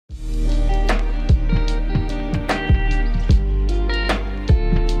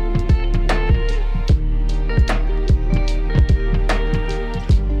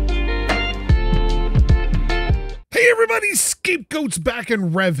SkapeGote's back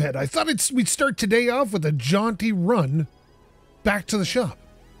in Revhead. I thought we'd start today off with a jaunty run back to the shop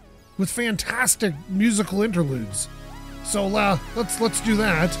with fantastic musical interludes. So let's do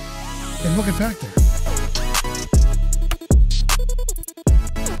that and look at back there.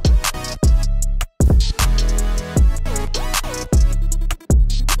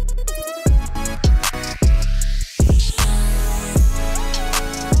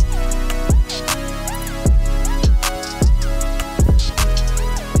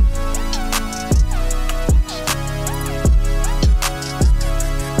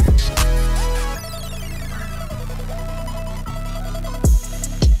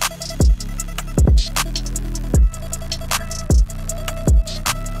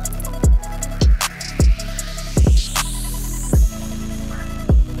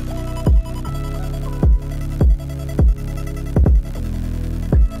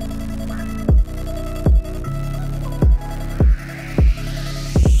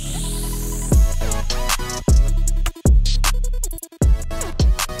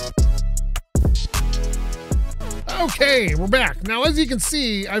 Okay, we're back. Now, as you can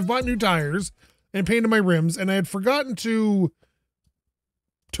see, I've bought new tires and painted my rims, and I had forgotten to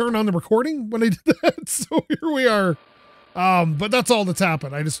turn on the recording when I did that, so here we are. But that's all that's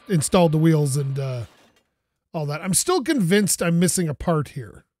happened. I just installed the wheels and all that. I'm still convinced I'm missing a part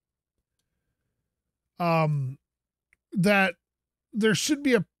here. That there should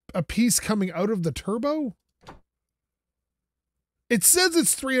be a piece coming out of the turbo. It says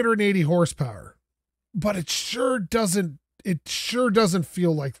it's 380 horsepower. But it sure doesn't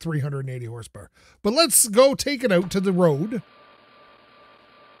feel like 380 horsepower. But let's go take it out to the road.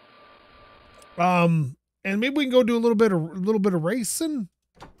 And maybe we can go do a little bit of racing.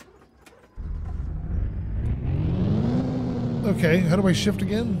 Okay, how do I shift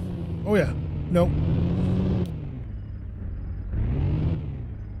again? Oh yeah. No.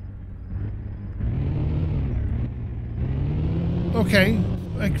 Okay.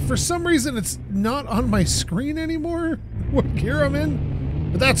 Like, for some reason, it's not on my screen anymore, what gear I'm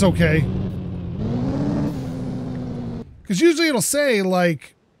in, but that's okay. Because usually it'll say,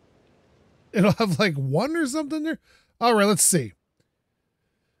 like, it'll have, like, 1 or something there. All right, let's see.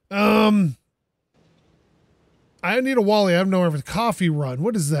 I need a Wally. I have nowhere for the coffee run.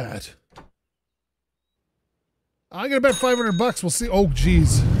 What is that? I'm going to bet $500. We'll see. Oh,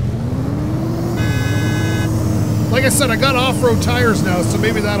 geez. Like I said, I got off-road tires now, so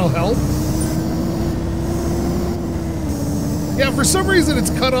maybe that'll help. Yeah, for some reason it's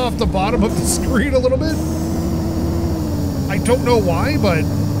cut off the bottom of the screen a little bit. I don't know why, but...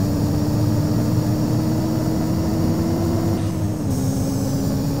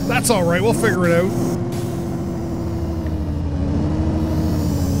 that's all right, we'll figure it out.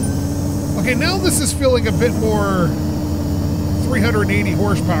 Okay, now this is feeling a bit more 380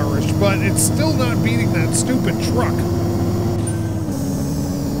 horsepower-ish, but it's still not beating that stupid truck.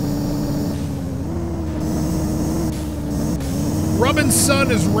 Rubbin'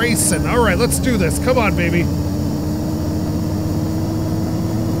 Sun is racing. All right, let's do this. Come on, baby.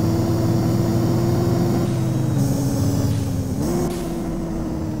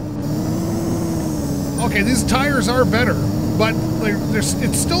 Okay, these tires are better, but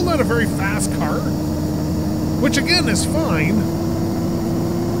it's still not a very fast car, which again is fine.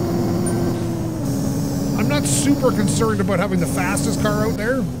 I'm not super concerned about having the fastest car out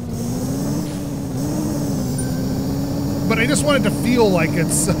there, but I just wanted to feel like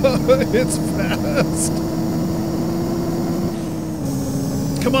it's it's fast.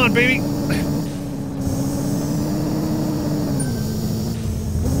 Come on, baby.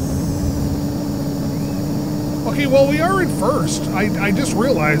 Okay, well, we are in first. I just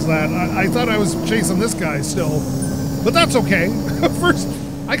realized that. I thought I was chasing this guy still, but that's okay. First,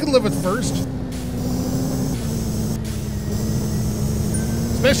 I can live with first.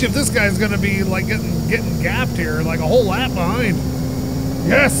 Especially if this guy's gonna be like getting gapped here, like a whole lap behind.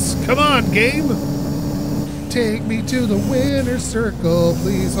 Yes, come on, game. Take me to the winner's circle,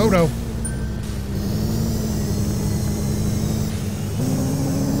 please. Oh no.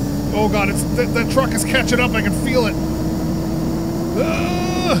 Oh god, it's that truck is catching up. I can feel it.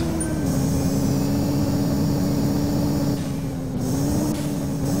 Ah!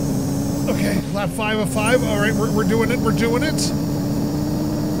 Okay, lap 5 of 5. All right, we're doing it. We're doing it.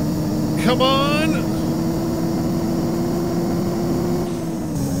 Come on.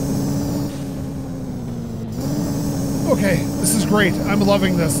 Okay, this is great. I'm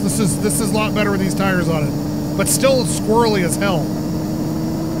loving this. This is a lot better with these tires on it, but still squirrely as hell.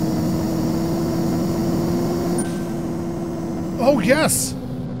 Oh yes,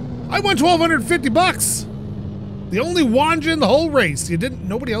 I won $1,250. The only Wanja in the whole race.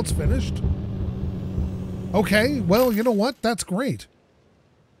 Nobody else finished? Okay, well, you know what? That's great.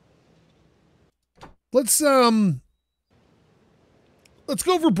 Let's go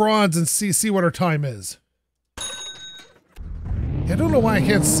over bronze and see what our time is. I don't know why I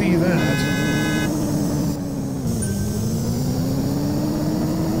can't see that.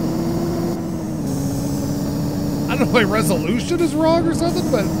 I don't know if my resolution is wrong or something,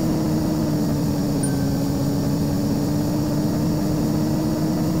 but...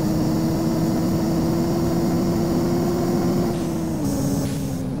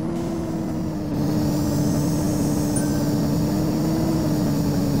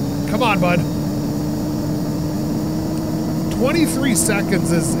 Come on, bud. 23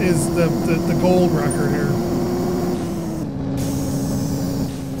 seconds is the gold record here.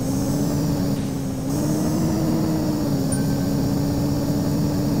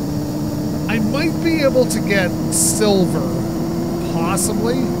 I might be able to get silver,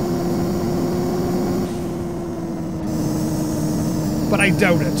 possibly. But I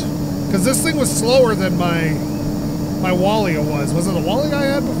doubt it. Because this thing was slower than my Walia was. Was it the Walia I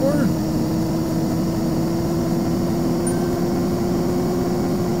had before?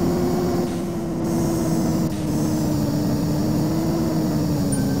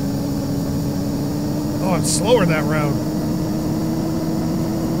 Oh, it's slower that round.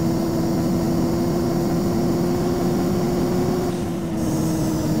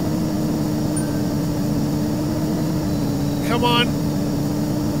 Come on.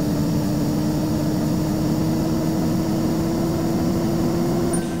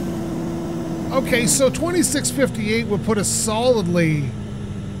 Okay, so 2658 would put us solidly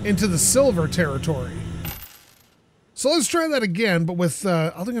into the silver territory. So let's try that again, but with, I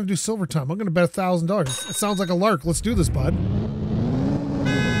think I'm going to do silver time. I'm going to bet $1,000. It sounds like a lark. Let's do this, bud.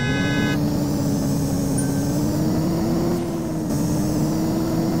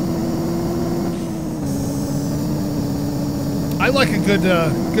 I like a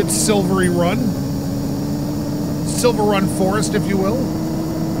good silvery run. Silver run forest, if you will.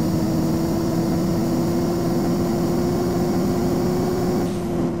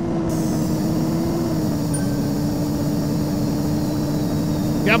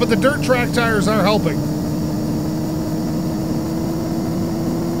 Yeah, but the dirt track tires are helping.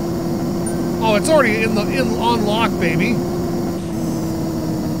 Oh, it's already on lock, baby.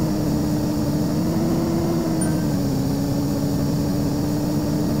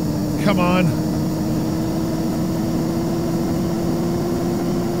 Come on.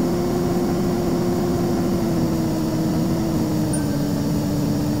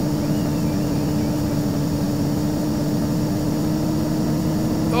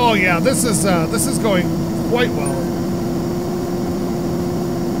 Oh yeah, this is going quite well.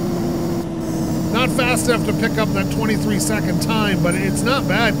 Not fast enough to pick up that 23-second time, but it's not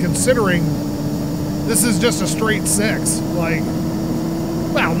bad considering this is just a straight 6. Like,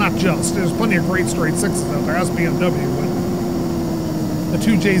 well, not just. There's plenty of great straight 6s out there. That's BMW, but the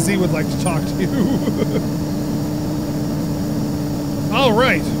 2JZ would like to talk to you. All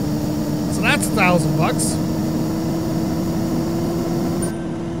right, so that's $1,000.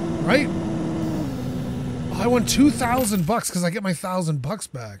 Right? I won $2,000 because I get my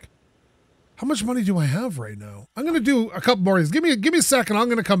 $1,000 back. How much money do I have right now? I'm gonna do a couple more of these. Give me a second. I'm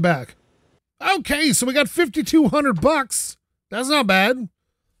gonna come back. Okay, so we got $5,200. That's not bad,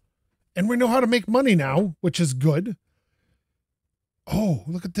 and we know how to make money now, which is good. Oh,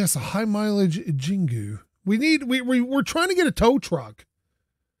 look at this! A high mileage Jingu. We're trying to get a tow truck,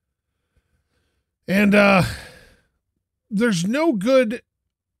 and there's no good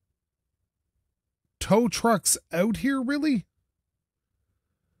tow trucks out here, really.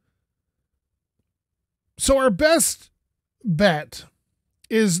 So our best bet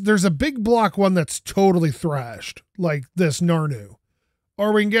is there's a big block one that's totally thrashed, like this Narnu,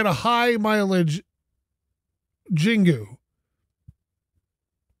 or we can get a high mileage Jingu.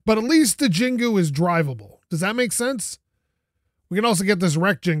 But at least the Jingu is drivable. Does that make sense? We can also get this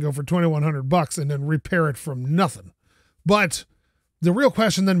wrecked Jingu for $2,100 and then repair it from nothing. But the real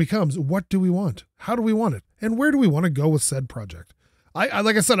question then becomes, what do we want? How do we want it? And where do we want to go with said project? I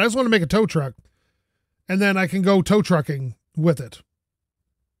like I said, I just want to make a tow truck, and then I can go tow trucking with it.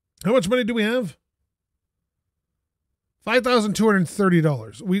 How much money do we have?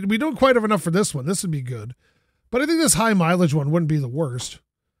 $5,230. We don't quite have enough for this one. This would be good. But I think this high mileage one wouldn't be the worst.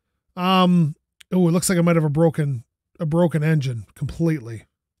 Oh, it looks like I might have a broken engine completely.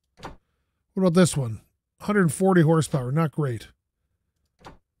 What about this one? 140 horsepower, not great.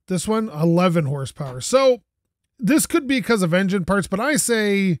 This one, 11 horsepower. So this could be because of engine parts, but I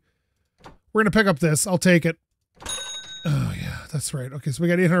say we're going to pick up this. I'll take it. that's right. Okay, so we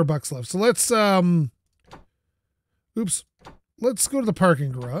got $800 left. So let's oops. Let's go to the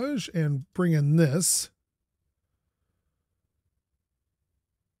parking garage and bring in this.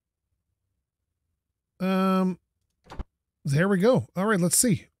 There we go. All right, let's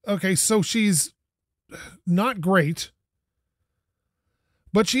see. Okay, so she's not great,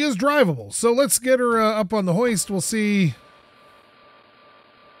 but she is drivable. So let's get her up on the hoist. We'll see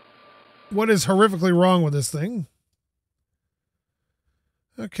what is horrifically wrong with this thing.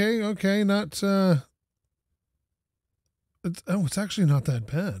 Okay, not it's actually not that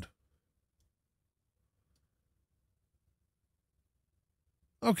bad.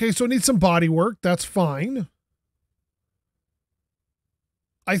 Okay, so it needs some body work. That's fine.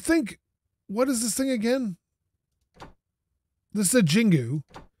 I think, what is this thing again? This is a Jingu.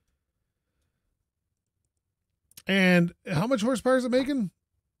 And how much horsepower is it making?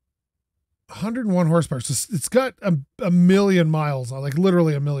 101 horsepower. So it's got a million miles, like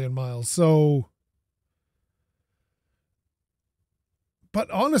literally a million miles. So, but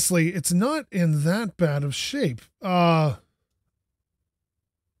honestly, it's not in that bad of shape. It's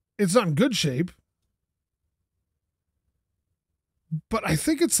not in good shape. But I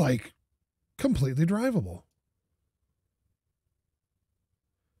think it's like completely drivable.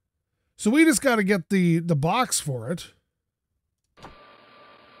 So we just got to get the box for it.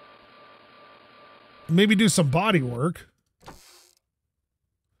 Maybe do some body work.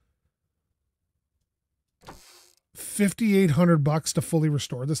 $5,800 to fully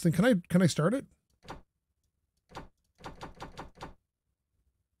restore this thing. Can I start it?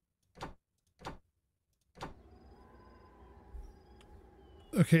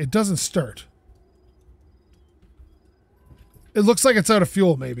 Okay, it doesn't start. It looks like it's out of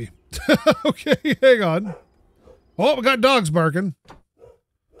fuel, maybe. Okay, hang on. Oh, we got dogs barking.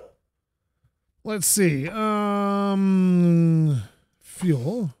 Let's see.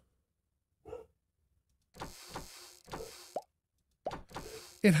 Fuel.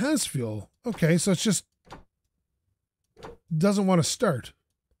 It has fuel. Okay, so it's just doesn't want to start.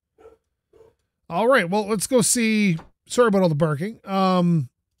 All right, well, let's go see. Sorry about all the barking.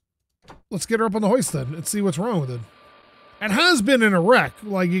 Let's get her up on the hoist then and see what's wrong with it. It has been in a wreck,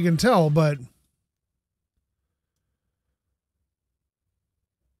 like you can tell, but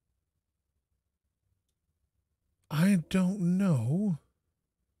I don't know.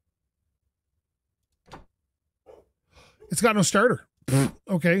 It's got no starter.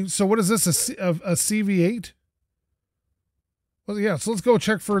 Okay, so what is this, a CV8? Well, yeah, so let's go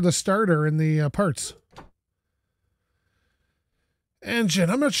check for the starter in the parts. Engine,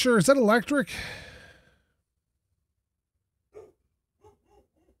 I'm not sure. Is that electric?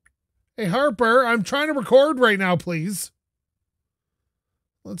 Hey, Harper, I'm trying to record right now, please.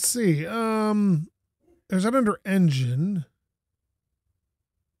 Let's see. Is that under engine?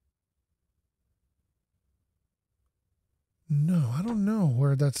 No, I don't know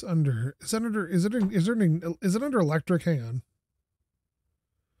where that's under. Is that under, is it under electric? Hang on.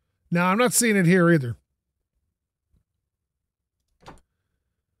 No, I'm not seeing it here either.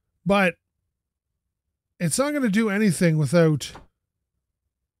 But it's not going to do anything without.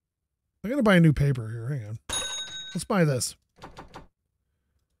 I'm going to buy a new paper here. Hang on. Let's buy this.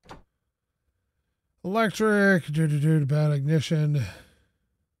 Electric, bad ignition.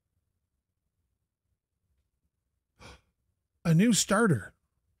 A new starter.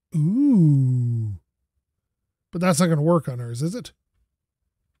 Ooh. But that's not going to work on ours, is it?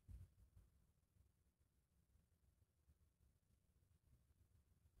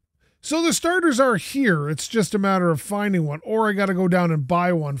 So the starters are here. It's just a matter of finding one, or I got to go down and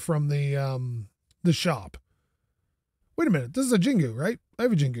buy one from the shop. Wait a minute. This is a Jingu, right? I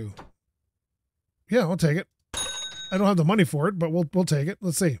have a Jingu. Yeah, I'll take it. I don't have the money for it, but we'll take it.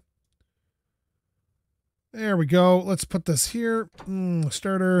 Let's see. There we go. Let's put this here.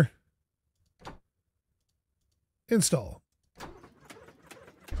 Starter. Install.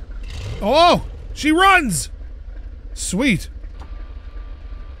 Oh, she runs. Sweet.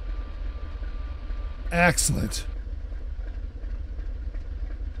 Excellent.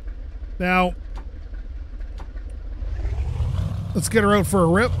 Now, let's get her out for a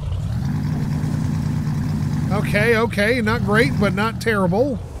rip. Okay, not great, but not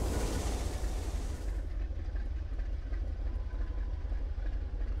terrible.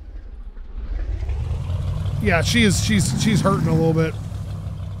 Yeah, she's hurting a little bit.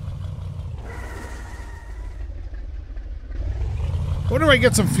 Where do I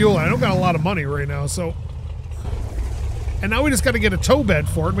get some fuel? I don't got a lot of money right now, so. And now we just got to get a tow bed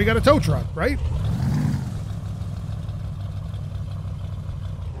for it, and we got a tow truck, right?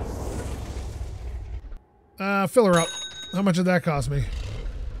 Fill her up. How much did that cost me?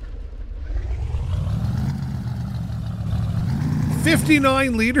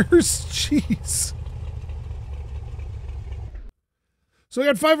 59 liters? Jeez. So we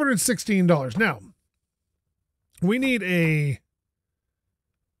got $516. Now, we need a...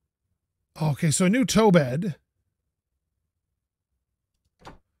 Okay, so a new tow bed.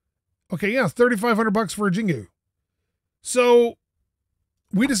 Okay, yeah, $3,500 for a Jingu. So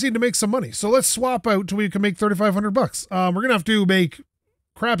we just need to make some money. So let's swap out till we can make $3,500. We're going to have to make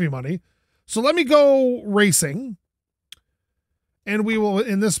crappy money. So let me go racing. And we will,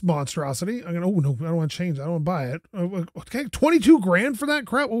 in this monstrosity, I'm going to, oh no, I don't want to change. I don't want to buy it. Okay, 22 grand for that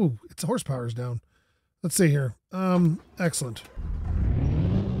crap? Oh, it's horsepower's down. Let's see here. Excellent.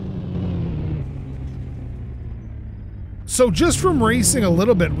 So just from racing a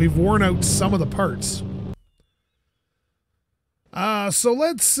little bit, we've worn out some of the parts. So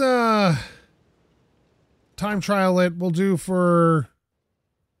let's time trial it. We'll do for...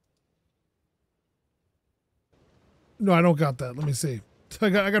 No, I don't got that. Let me see. I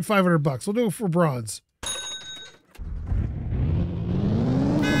got $500. We'll do it for bronze.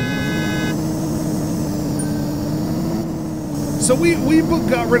 So we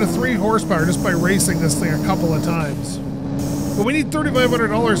got rid of 3 horsepower just by racing this thing a couple of times. But we need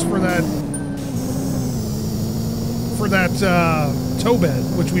 $3,500 for that tow bed,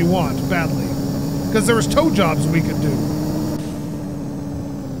 which we want badly, because there was tow jobs we could do.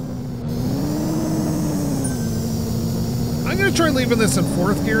 I'm gonna try leaving this in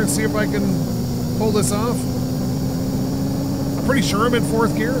 4th gear and see if I can pull this off. I'm pretty sure I'm in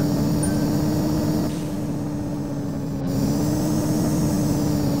 4th gear.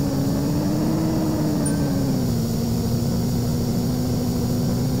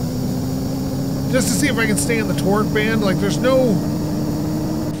 Just to see if I can stay in the torque band. Like, there's no...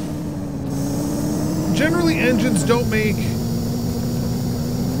 Generally, engines don't make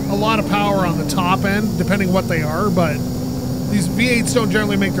a lot of power on the top end, depending what they are, but these V8s don't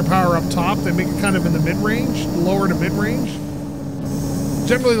generally make their power up top. They make it kind of in the mid-range, lower to mid-range.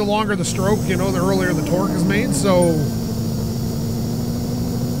 Generally, the longer the stroke, you know, the earlier the torque is made, so...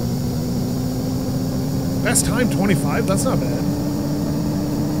 Best time, 25? That's not bad.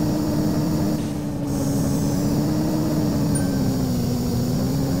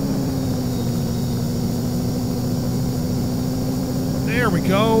 There we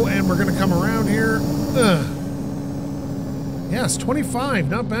go, and we're going to come around here. Ugh. Yes, 25,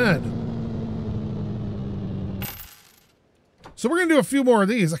 not bad. So we're going to do a few more of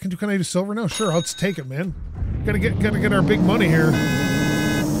these. Can I do silver now? Sure, let's take it, man. Gotta get our big money here.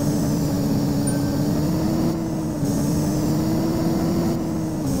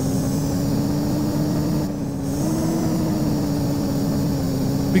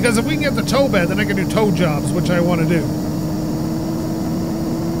 Because if we can get the tow bed, then I can do tow jobs, which I want to do.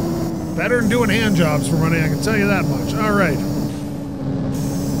 Better than doing hand jobs for money, I can tell you that much. All right.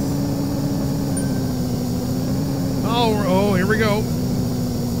 Oh, here we go.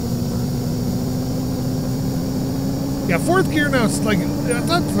 Yeah, 4th gear now, it's like, I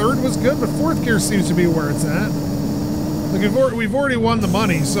thought 3rd was good, but 4th gear seems to be where it's at. Like, we've already won the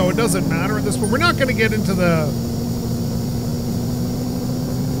money, so it doesn't matter at this point. We're not going to get into the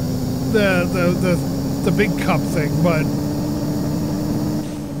big cup thing, but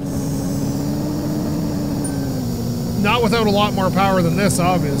not without a lot more power than this,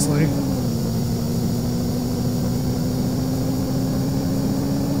 obviously.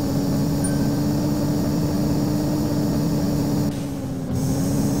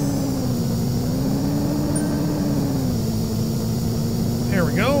 There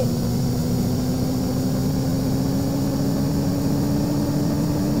we go.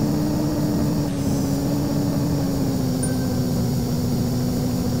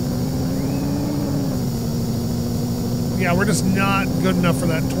 Yeah, we're just not good enough for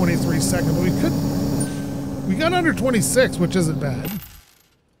that 23 second, but we got under 26, which isn't bad.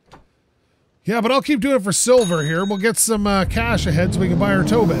 Yeah, but I'll keep doing it for silver here. We'll get some cash ahead so we can buy our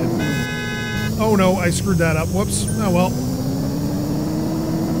tow bed. Oh no, I screwed that up. Whoops. Oh well.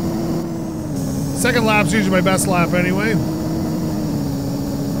 Second lap's usually my best lap anyway.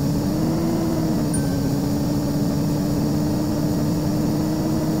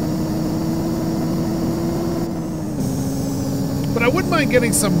 But I wouldn't mind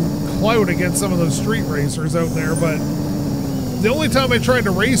getting some clout against some of those street racers out there, but the only time I tried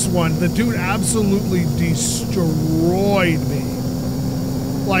to race one, the dude absolutely destroyed me.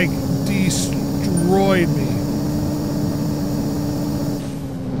 Like, destroyed me.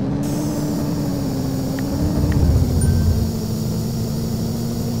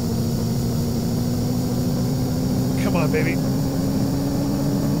 Come on, on, baby.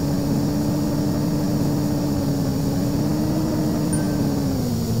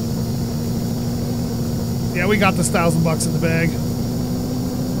 Yeah, we got this $1,000 in the bag.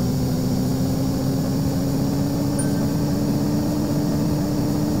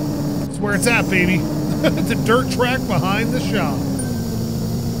 That's where it's at, baby. The dirt track behind the shop.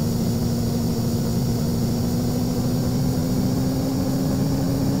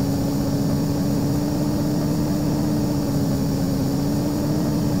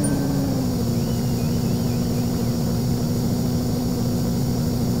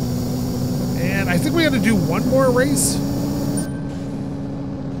 I think we got to do one more race.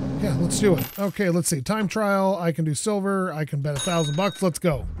 Yeah, let's do it. Okay, let's see. Time trial. I can do silver. I can bet $1,000. Let's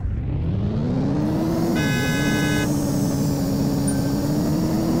go.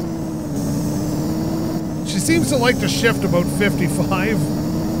 She seems to like to shift about 55.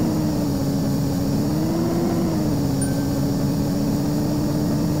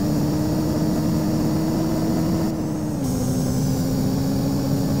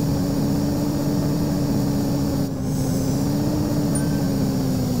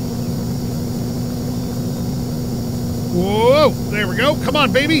 Whoa, there we go. Come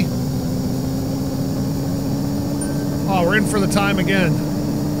on, baby. Oh, we're in for the time again.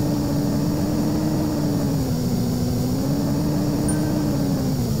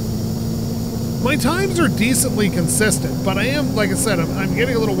 My times are decently consistent, but I am, like I said, I'm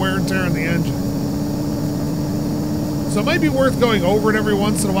getting a little wear and tear on the engine. So it might be worth going over it every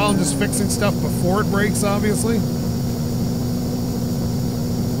once in a while and just fixing stuff before it breaks, obviously.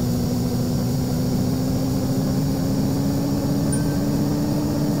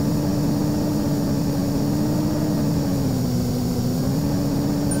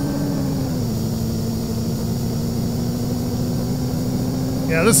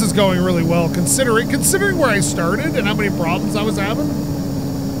 Yeah, this is going really well, considering where I started and how many problems I was having.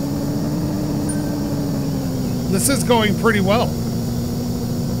 This is going pretty well.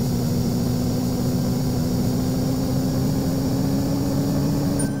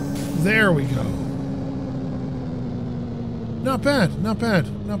 There we go. Not bad, not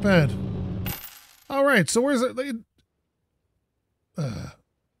bad, not bad. All right, so where's it?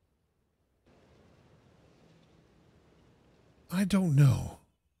 I don't know.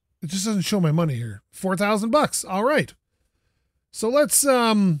 It just doesn't show my money here. $4,000. All right. So let's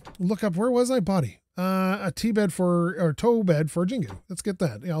look up, where was I? Body. A tow bed for a Jingu. Let's get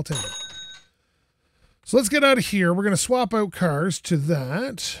that. Yeah, I'll take it. So let's get out of here. We're going to swap out cars to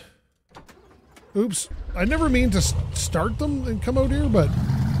that. Oops. I never mean to start them and come out here, but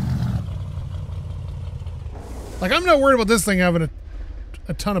like, I'm not worried about this thing having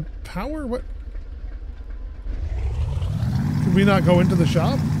a ton of power. What? Could we not go into the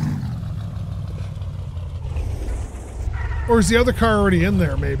shop? Or is the other car already in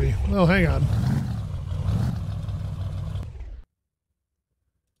there, maybe? Oh, hang on.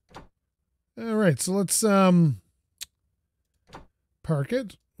 All right, so let's park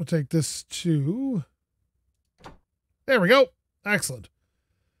it. We'll take this to... There we go. Excellent.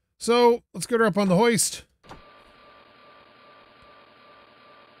 So let's get her up on the hoist.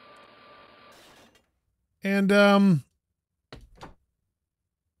 And,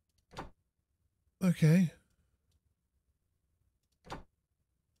 okay.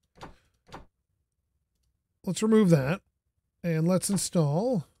 Let's remove that and let's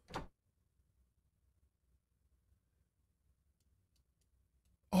install.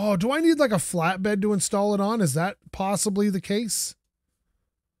 Oh, do I need like a flatbed to install it on? Is that possibly the case?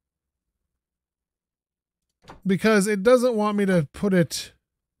 Because it doesn't want me to put it...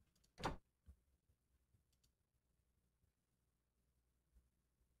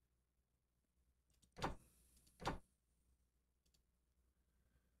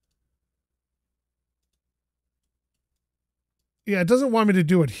 Yeah, it doesn't want me to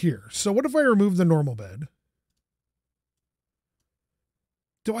do it here. So what if I remove the normal bed?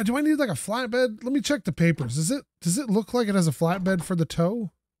 Do I need like a flatbed? Let me check the papers. Does it look like it has a flatbed for the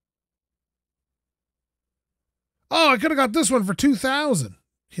tow? Oh, I could have got this one for $2,000.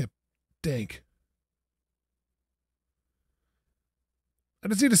 Yeah, dank. I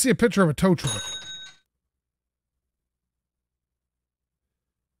just need to see a picture of a tow truck.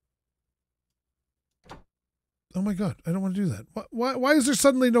 Oh my God, I don't want to do that. Why is there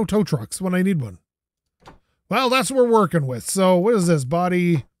suddenly no tow trucks when I need one? Well, that's what we're working with. So what is this?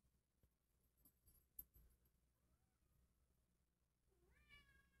 Body.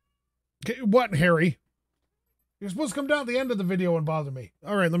 Okay, what, Harry? You're supposed to come down at the end of the video and bother me.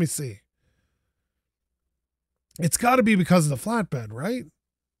 All right, let me see. It's got to be because of the flatbed, right?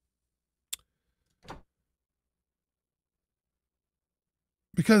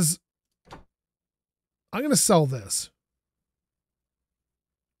 Because I'm going to sell this.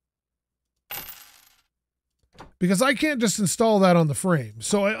 Because I can't just install that on the frame.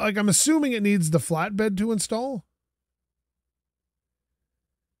 So I'm assuming it needs the flatbed to install.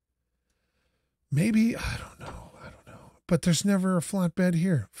 Maybe, I don't know. But there's never a flatbed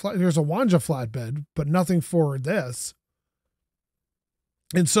here. There's a Wanja flatbed, but nothing for this.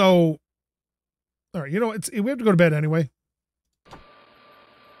 And so, all right, you know, we have to go to bed anyway.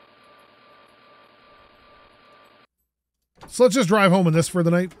 So let's just drive home in this for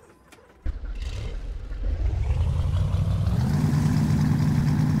the night.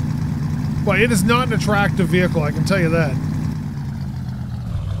 Well, it is not an attractive vehicle, I can tell you that.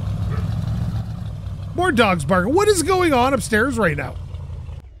 More dogs barking. What is going on upstairs right now?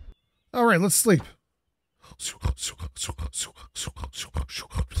 All right, let's sleep. Is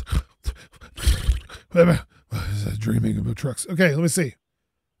that dreaming about trucks? Okay, let me see.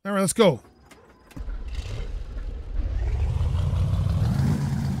 All right, let's go.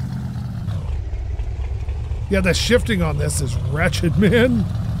 Yeah, the shifting on this is wretched, man.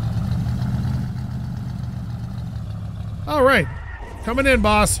 All right, coming in,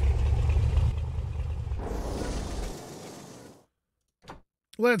 boss.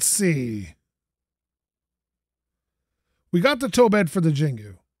 Let's see. We got the tow bed for the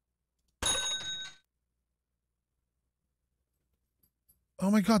Jingu.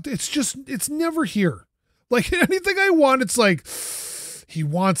 Oh my God, it's never here. Like anything I want, it's like, he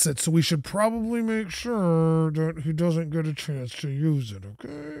wants it, so we should probably make sure that he doesn't get a chance to use it,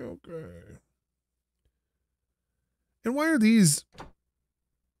 okay? And why are these?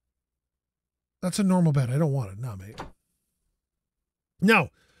 That's a normal bed. I don't want it. No, mate. Now,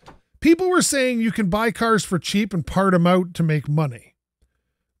 people were saying you can buy cars for cheap and part them out to make money.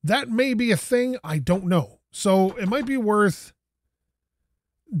 That may be a thing. I don't know. So it might be worth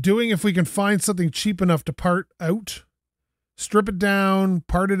doing if we can find something cheap enough to part out, strip it down,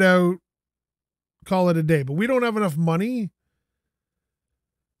 part it out, call it a day. But we don't have enough money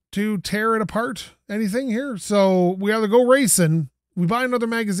to tear it apart, anything here. So we either go racing, we buy another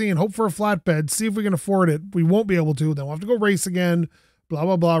magazine, hope for a flatbed, see if we can afford it. We won't be able to. Then we'll have to go race again. Blah,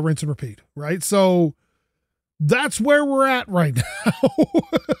 blah, blah, rinse and repeat, right? So that's where we're at right now.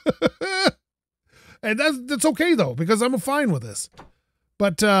 And that's okay, though, because I'm fine with this.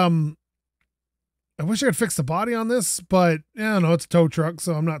 But I wish I could fix the body on this, but yeah, no, it's a tow truck,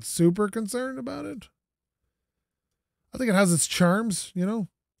 so I'm not super concerned about it. I think it has its charms, you know?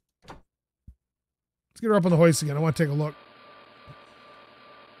 Let's get her up on the hoist again. I want to take a look.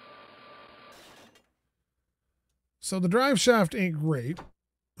 So the drive shaft ain't great.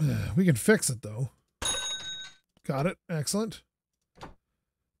 We can fix it though. Got it. Excellent.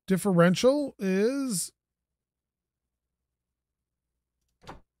 Differential is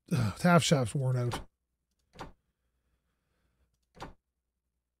half shaft's worn out.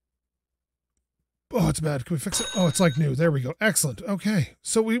 Oh, it's bad. Can we fix it? Oh, it's like new. There we go. Excellent. Okay.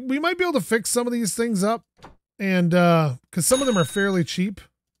 So we might be able to fix some of these things up, and because some of them are fairly cheap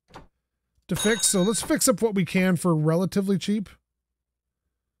to fix. So let's fix up what we can for relatively cheap.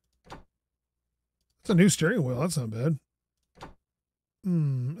 It's a new steering wheel. That's not bad.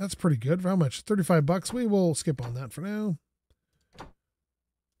 That's pretty good. For how much? 35 bucks. We will skip on that for now.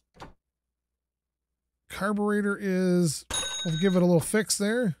 Carburetor is, we'll give it a little fix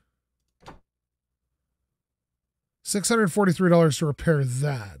there. $643 to repair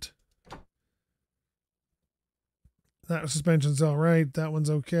that. That suspension's all right. That one's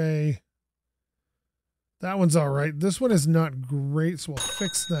okay. That one's all right. This one is not great, so we'll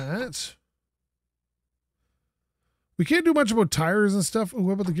fix that. We can't do much about tires and stuff. Ooh,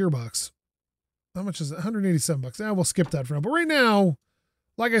 what about the gearbox? How much is it? 187 bucks. We'll skip that for now. But right now,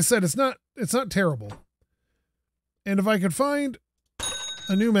 like I said, it's not terrible. And if I could find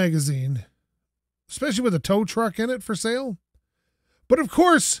a new magazine, especially with a tow truck in it for sale. But of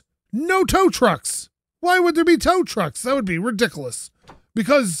course, no tow trucks. Why would there be tow trucks? That would be ridiculous.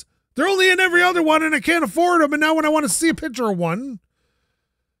 Because they're only in every other one and I can't afford them. And now when I want to see a picture of one,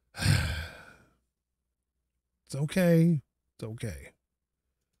 it's okay. It's okay.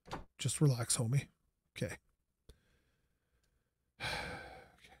 Just relax, homie. Okay.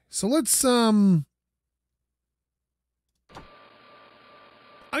 So let's, I'm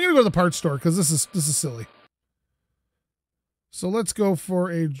going to go to the parts store because this is silly. So let's go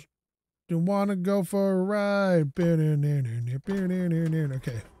for a, do want to go for a ride?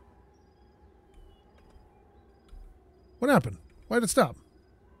 Okay. What happened? Why did it stop?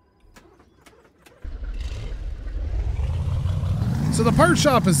 So the part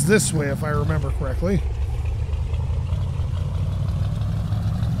shop is this way, if I remember correctly.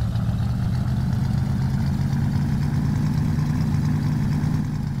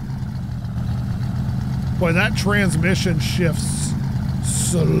 Boy, that transmission shifts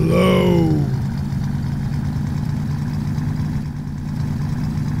slow.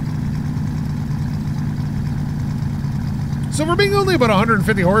 So for being only about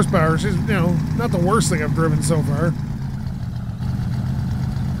 150 horsepower, she's, you know, not the worst thing I've driven so far.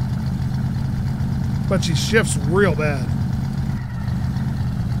 But she shifts real bad.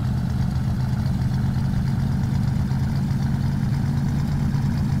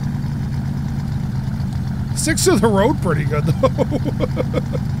 Sticks to the road pretty good, though.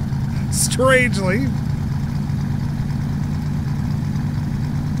 Strangely.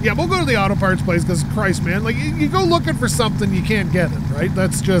 Yeah, we'll go to the auto parts place because, Christ, man, like, you go looking for something, you can't get it, right?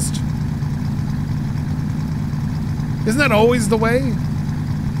 That's just... Isn't that always the way?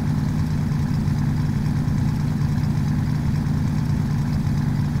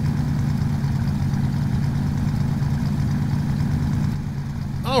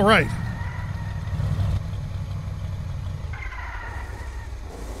 All right.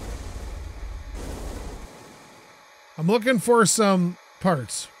 I'm looking for some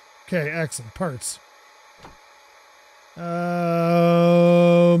parts. Okay, excellent. Parts.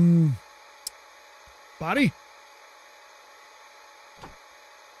 Body.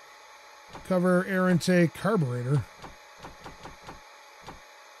 Cover, air intake, carburetor.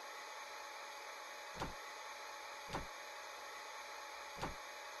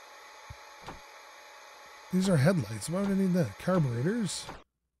 These are headlights. Why would I need that? Carburetors.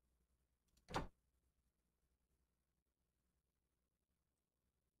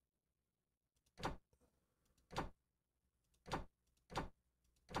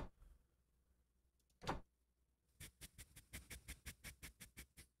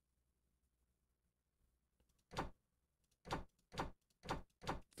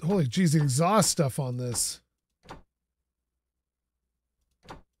 Holy geez, the exhaust stuff on this.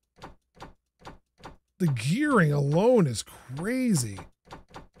 The gearing alone is crazy.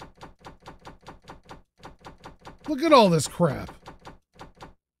 Look at all this crap.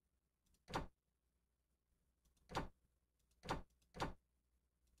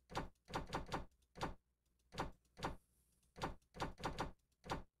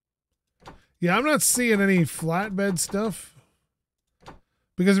 Yeah, I'm not seeing any flatbed stuff.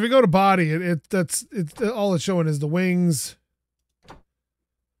 Because if you go to body, it's all it's showing is the wings,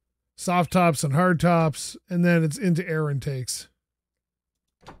 soft tops and hard tops, and then it's into air intakes.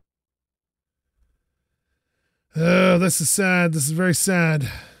 This is sad. This is very sad.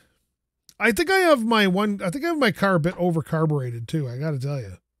 I think I have my car a bit over carbureted too, I gotta tell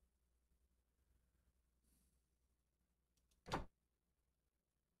you.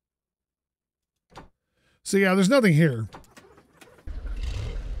 So yeah, there's nothing here.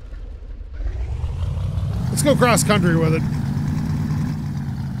 Let's go cross country with it.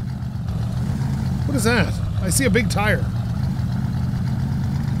 What is that? I see a big tire.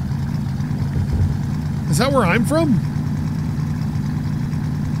 Is that where I'm from?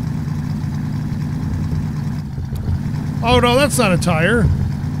 Oh no, that's not a tire.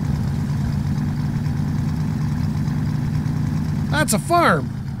 That's a farm.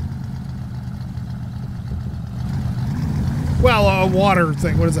 Well, a water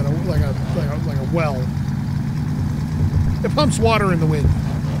thing. What is that? Like a well. It pumps water in the wind.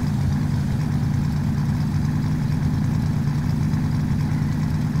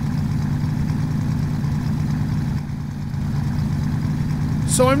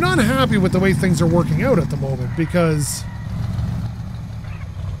 So I'm not happy with the way things are working out at the moment because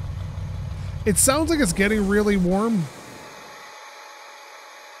it sounds like it's getting really warm.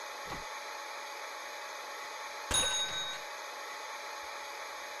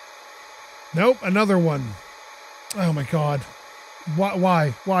 Nope, another one. Oh my God. Why?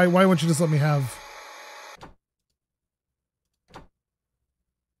 Why won't you just let me have...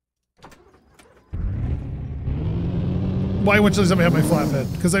 Why won't you just let me have my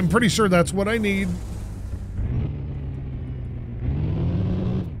flatbed? Because I'm pretty sure that's what I need.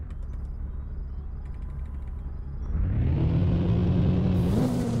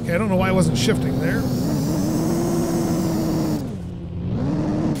 Okay, I don't know why I wasn't shifting there.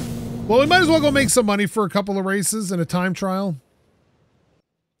 Well, we might as well go make some money for a couple of races and a time trial.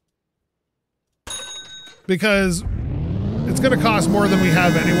 Because it's going to cost more than we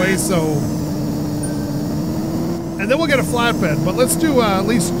have anyway, so... And then we'll get a flatbed, but let's do at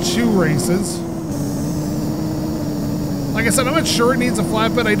least 2 races. Like I said, I'm not sure it needs a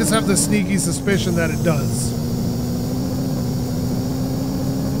flatbed, I just have this sneaky suspicion that it does.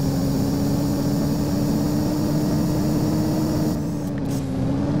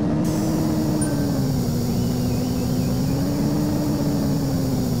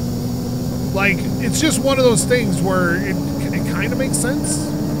 Like, it's just one of those things where it kind of makes sense.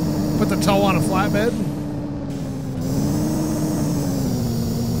 Put the tow on a flatbed.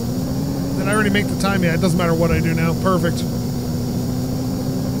 Did I already make the time? Yeah, it doesn't matter what I do now. Perfect.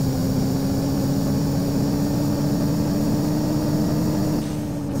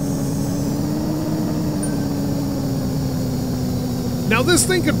 Now this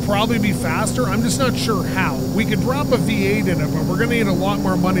thing could probably be faster. I'm just not sure how. We could drop a V8 in it, but we're going to need a lot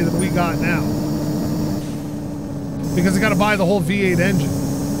more money than we got now. Because I got to buy the whole V8 engine.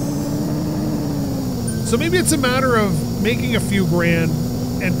 So maybe it's a matter of making a few grand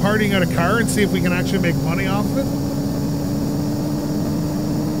and partying out a car and see if we can actually make money off of it.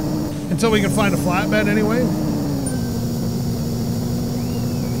 Until we can find a flatbed anyway.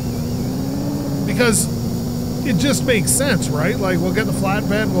 Because it just makes sense, right? Like, we'll get the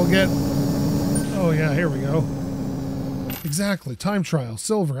flatbed, we'll get... Oh, yeah, here we go. Exactly. Time trial.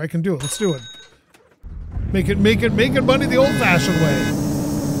 Silver. I can do it. Let's do it. Make it money the old-fashioned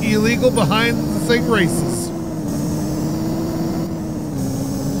way. Illegal behind the thing races.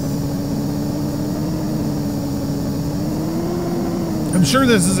 I'm sure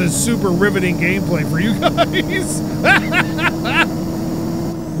this is a super riveting gameplay for you guys.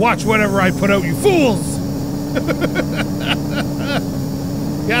 Watch whatever I put out, you fools!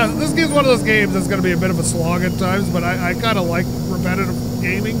 Yeah, this game's one of those games that's going to be a bit of a slog at times, but I kind of like repetitive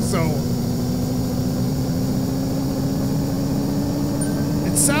gaming, so...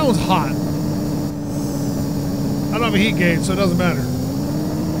 It sounds hot. I don't have a heat gauge, so it doesn't matter.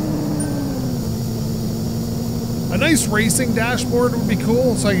 A nice racing dashboard would be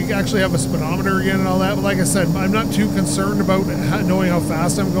cool, so I could actually have a speedometer again and all that, but like I said, I'm not too concerned about knowing how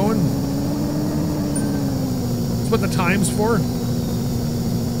fast I'm going. What the time's for.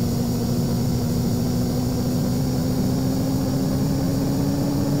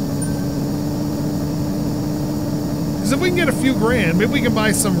 Because if we can get a few grand, maybe we can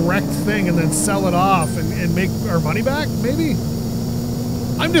buy some wrecked thing and then sell it off and make our money back, maybe?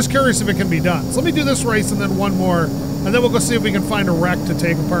 I'm just curious if it can be done. So let me do this race and then one more, and then we'll go see if we can find a wreck to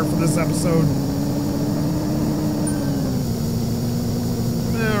take apart for this episode.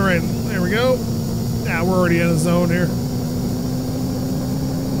 All right, there we go. Nah, we're already in the zone here.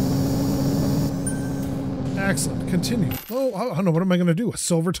 Excellent. Continue. Oh, I don't know. What am I going to do? A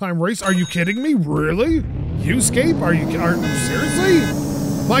silver time race? Are you kidding me? Really? You Scape? Are you seriously?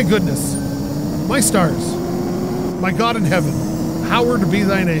 My goodness. My stars. My God in heaven. Hallowed be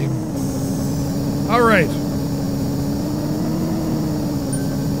thy name. All right.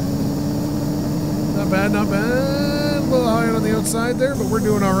 Not bad, not bad. A little high on the outside there, but we're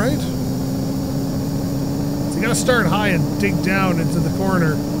doing all right. You gotta start high and dig down into the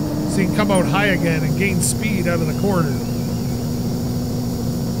corner so you can come out high again and gain speed out of the corner.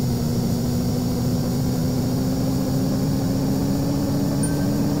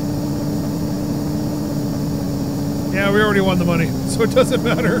 Yeah, we already won the money, so it doesn't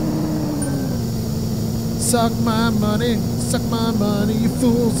matter. Suck my money, you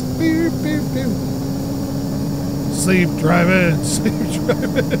fools. Beep, beep, beep. Sleep driving, sleep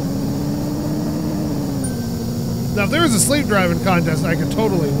driving. Now, if there was a sleep driving contest, I could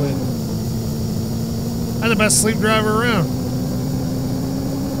totally win. I'm the best sleep driver around.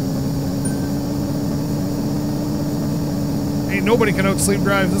 Ain't nobody can out-sleep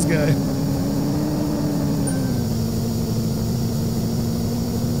drive this guy.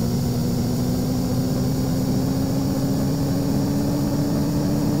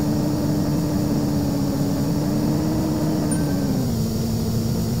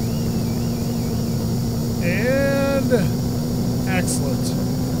 Excellent.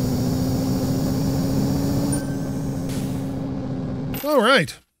 All right.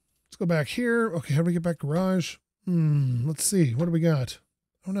 Let's go back here. Okay, how do we get back garage? Let's see. What do we got?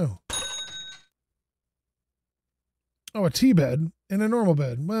 Oh, no. Oh, a T bed and a normal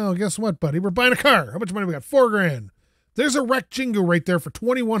bed. Well, guess what, buddy? We're buying a car. How much money we got? 4 grand. There's a wrecked Jingo right there for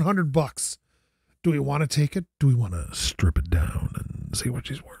 2,100 bucks. Do we want to take it? Do we want to strip it down and see what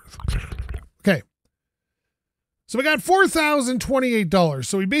she's worth? Okay. So we got $4,028.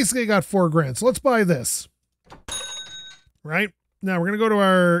 So we basically got 4 grand. So let's buy this. Right? Now we're going to go to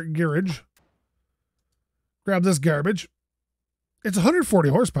our garage. Grab this garbage. It's 140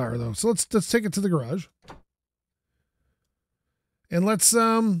 horsepower though. So let's take it to the garage. And let's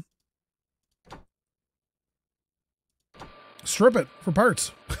strip it for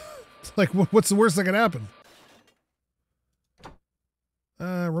parts. Like what's the worst that could happen?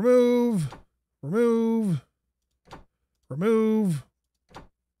 Remove.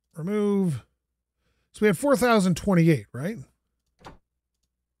 So we have 4,028, right?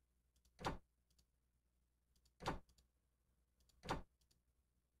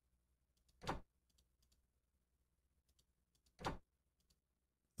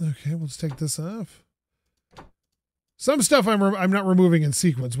 Okay, let's take this off. Some stuff I'm not removing in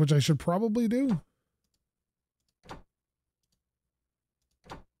sequence, which I should probably do.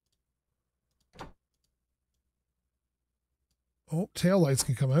 Oh, tail lights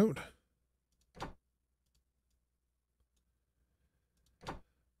can come out.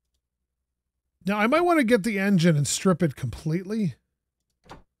 Now, I might want to get the engine and strip it completely.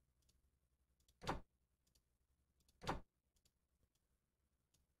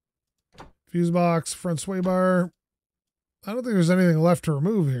 Fuse box, front sway bar. I don't think there's anything left to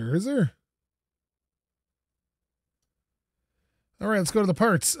remove here, is there? All right, let's go to the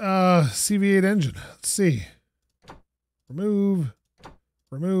parts. CV8 engine. Let's see. Remove,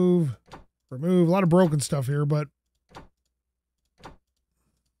 remove, remove. A lot of broken stuff here, but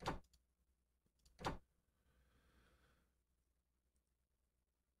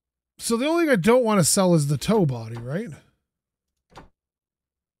so the only thing I don't want to sell is the tow body, right?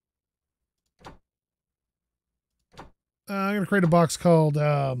 I'm going to create a box called,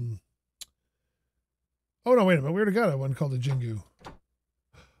 oh no, wait a minute. We already got one called the Jingu.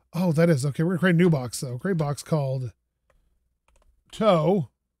 Oh, that is, okay. We're going to create a new box though. Create a box called tow.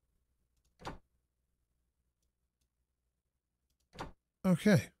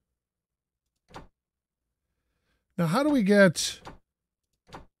 Okay. Now, how do we get...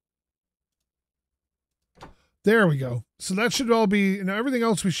 There we go. So that should all be... Now, everything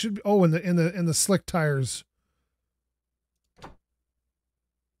else we should... Oh, in the slick tires.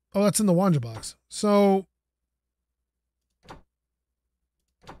 Oh, that's in the Wanja box. So...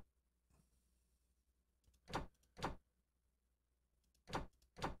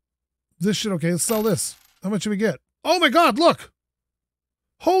 This should... Okay, let's sell this. How much do we get? Oh my God, look!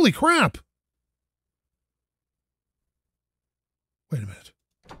 Holy crap! Wait a minute.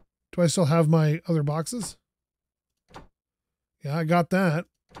 Do I still have my other boxes? Yeah, I got that.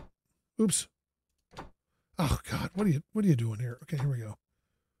 Oops. Oh God, what are you doing here? Okay, here we go.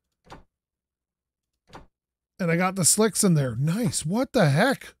 And I got the slicks in there. Nice. What the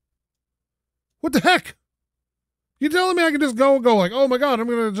heck? What the heck? You telling me I can just go like, oh my God, I'm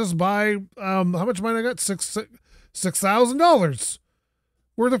gonna just buy how much money I got? $6,000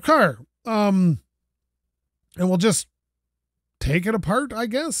 worth of car. And we'll just take it apart, I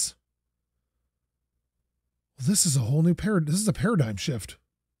guess. Well, this is a whole new this is a paradigm shift.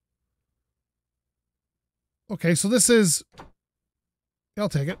 Okay, so this is, I'll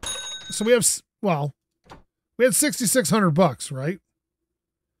take it. So we have, well, we had $6,600, right?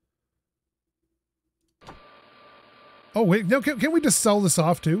 Oh wait, no, can we just sell this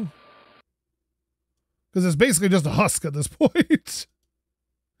off too? Because it's basically just a husk at this point.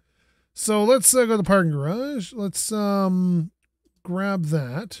 So let's go to the parking garage. Let's grab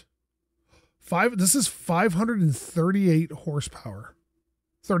that. This is 538 horsepower.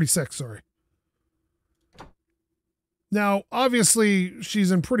 36, sorry. Now, obviously,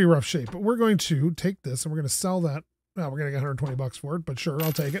 she's in pretty rough shape, but we're going to take this and we're going to sell that. Well, we're going to get $120 for it, but sure,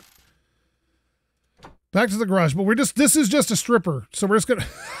 I'll take it. Back to the garage, but this is just a stripper. So we're just going to,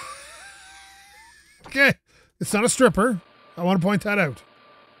 okay. It's not a stripper. I want to point that out.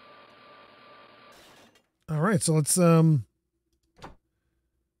 All right. So let's,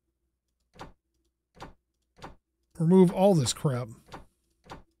 remove all this crap.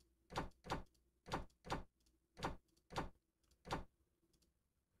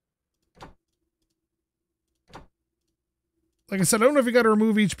 Like I said, I don't know if you got to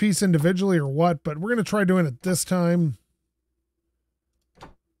remove each piece individually or what, but we're going to try doing it this time.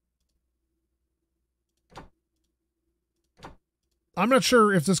 I'm not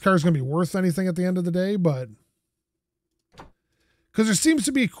sure if this car is going to be worth anything at the end of the day, but because there seems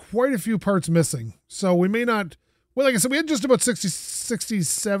to be quite a few parts missing. So we may not, well, like I said, we had just about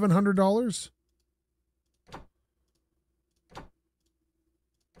 $6,700.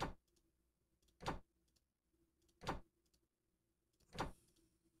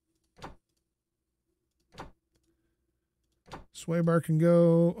 Sway bar can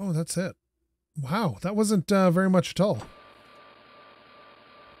go. Oh, that's it. Wow, that wasn't very much at all.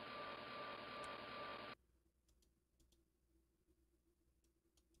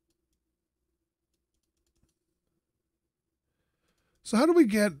 So how do we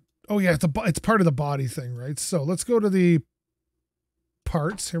get... Oh, yeah, it's part of the body thing, right? So let's go to the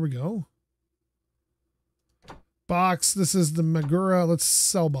parts. Here we go. Box. This is the Magura. Let's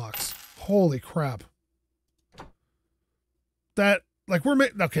sell box. Holy crap. That, like, we're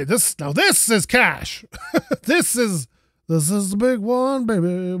making... Okay, this is cash. This is the big one,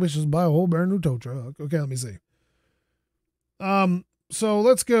 baby. We should buy a whole brand new tow truck. Okay, let me see. So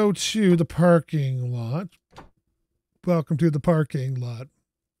let's go to the parking lot. Welcome to the parking lot.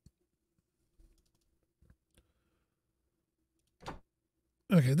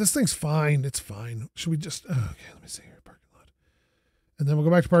 Okay, this thing's fine. It's fine. Should we just... Oh, okay, let me see here. Parking lot. And then we'll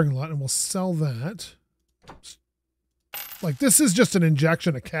go back to parking lot and we'll sell that. Like, this is just an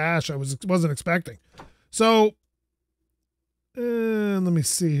injection of cash I wasn't expecting. So, let me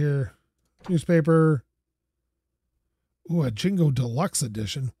see here. Newspaper. Ooh, a Jingo Deluxe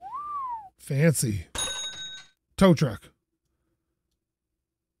Edition. Fancy. Tow truck.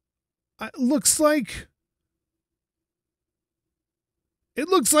 It looks like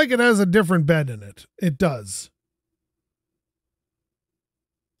it has a different bed in it. It does.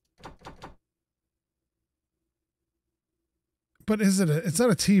 But is it it's not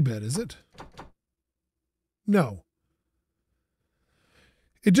a T bed, is it? No.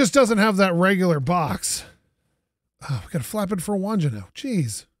 It just doesn't have that regular box. Oh, we got to flap it for a Wanja now.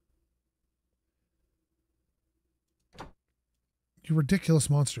 Jeez. You ridiculous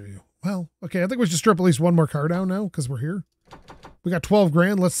monster, you. Well, okay, I think we should strip at least one more car down now because we're here. We got 12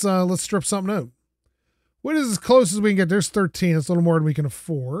 grand. Let's strip something out. What is as close as we can get? There's 13. That's a little more than we can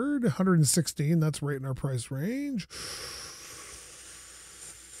afford. 116. That's right in our price range.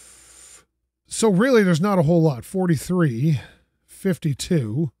 So really, there's not a whole lot. 43,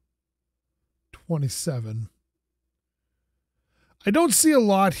 52, 27. I don't see a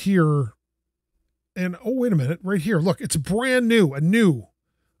lot here. And, oh, wait a minute. Right here. Look, it's brand new. A new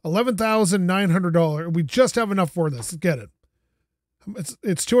 $11,900. We just have enough for this. Let's get it.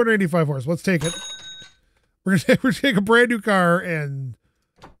 It's 285 horse. Let's take it. We're gonna take a brand new car and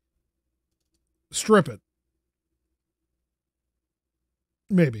strip it.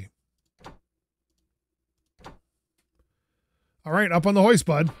 Maybe. All right, up on the hoist,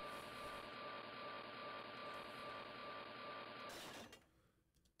 bud.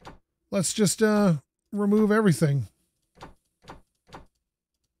 Let's just remove everything.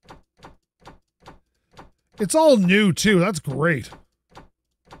 It's all new too. That's great.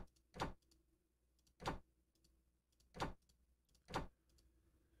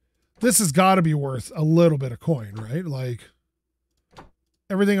 This has got to be worth a little bit of coin, right? Like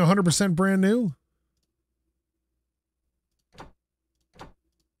everything 100% brand new.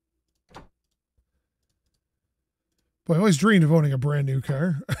 Boy, I always dreamed of owning a brand new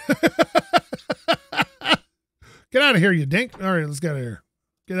car. Get out of here, you dink. All right, let's get out of here.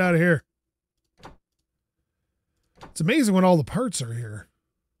 Get out of here. It's amazing when all the parts are here.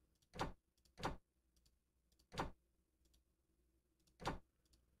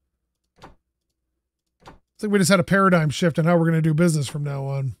 I think we just had a paradigm shift in how we're going to do business from now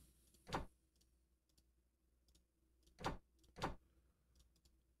on.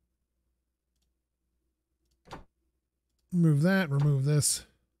 Remove that, remove this.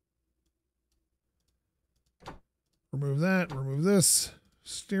 Remove that, remove this.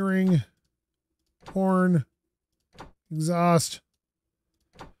 Steering, horn, exhaust,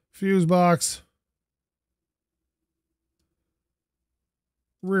 fuse box,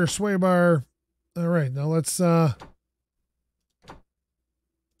 rear sway bar. All right, now let's oh,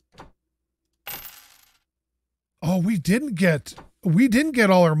 we didn't get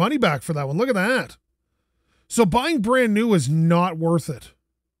all our money back for that one. Look at that. So buying brand new is not worth it.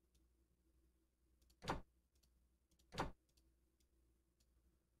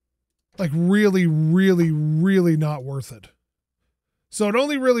 Like really, really, really not worth it. So it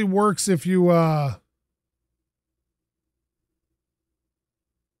only really works if you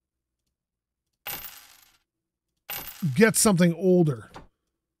get something older.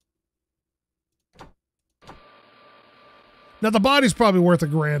 Now the body's probably worth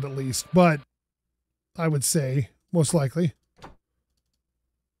 $1,000 at least, but I would say most likely.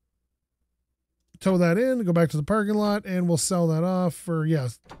 Tow that in, go back to the parking lot, and we'll sell that off for, yeah.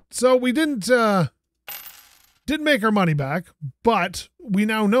 So we didn't make our money back, but we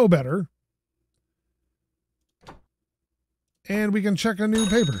now know better. And we can check a new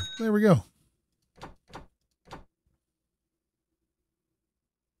paper. There we go.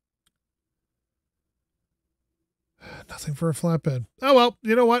 Nothing for a flatbed. Oh, well,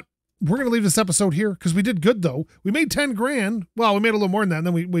 you know what? We're going to leave this episode here because we did good, though. We made 10 grand. Well, we made a little more than that, and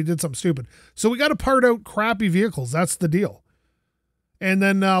then we did something stupid. So we got to part out crappy vehicles. That's the deal. And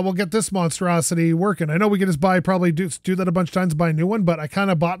then we'll get this monstrosity working. I know we can just probably do that a bunch of times, buy a new one, but I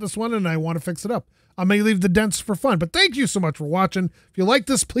kind of bought this one, and I want to fix it up. I may leave the dents for fun, but thank you so much for watching. If you like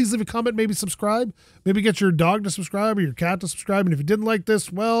this, please leave a comment, maybe subscribe. Maybe get your dog to subscribe or your cat to subscribe. And if you didn't like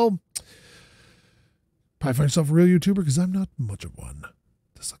this, well, probably find yourself a real YouTuber because I'm not much of one.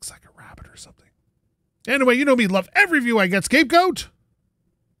 This looks like a rabbit or something. Anyway, you know me, love every view I get. SkapeGote.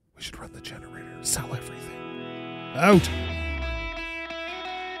 We should run the generator. Sell everything. Out.